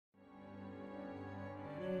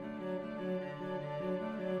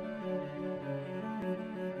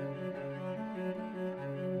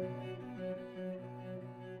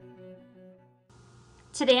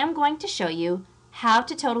Today I'm going to show you how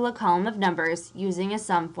to total a column of numbers using a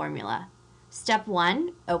sum formula. Step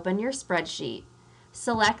 1, open your spreadsheet.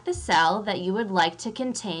 Select the cell that you would like to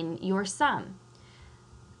contain your sum.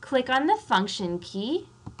 Click on the function key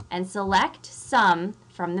and select Sum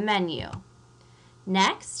from the menu.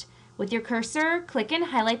 Next, with your cursor, click and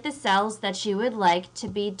highlight the cells that you would like to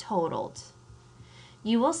be totaled.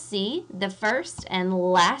 You will see the first and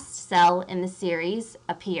last cell in the series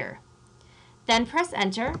appear. Then press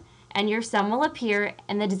Enter and your sum will appear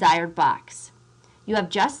in the desired box. You have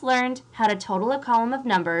just learned how to total a column of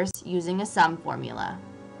numbers using a sum formula.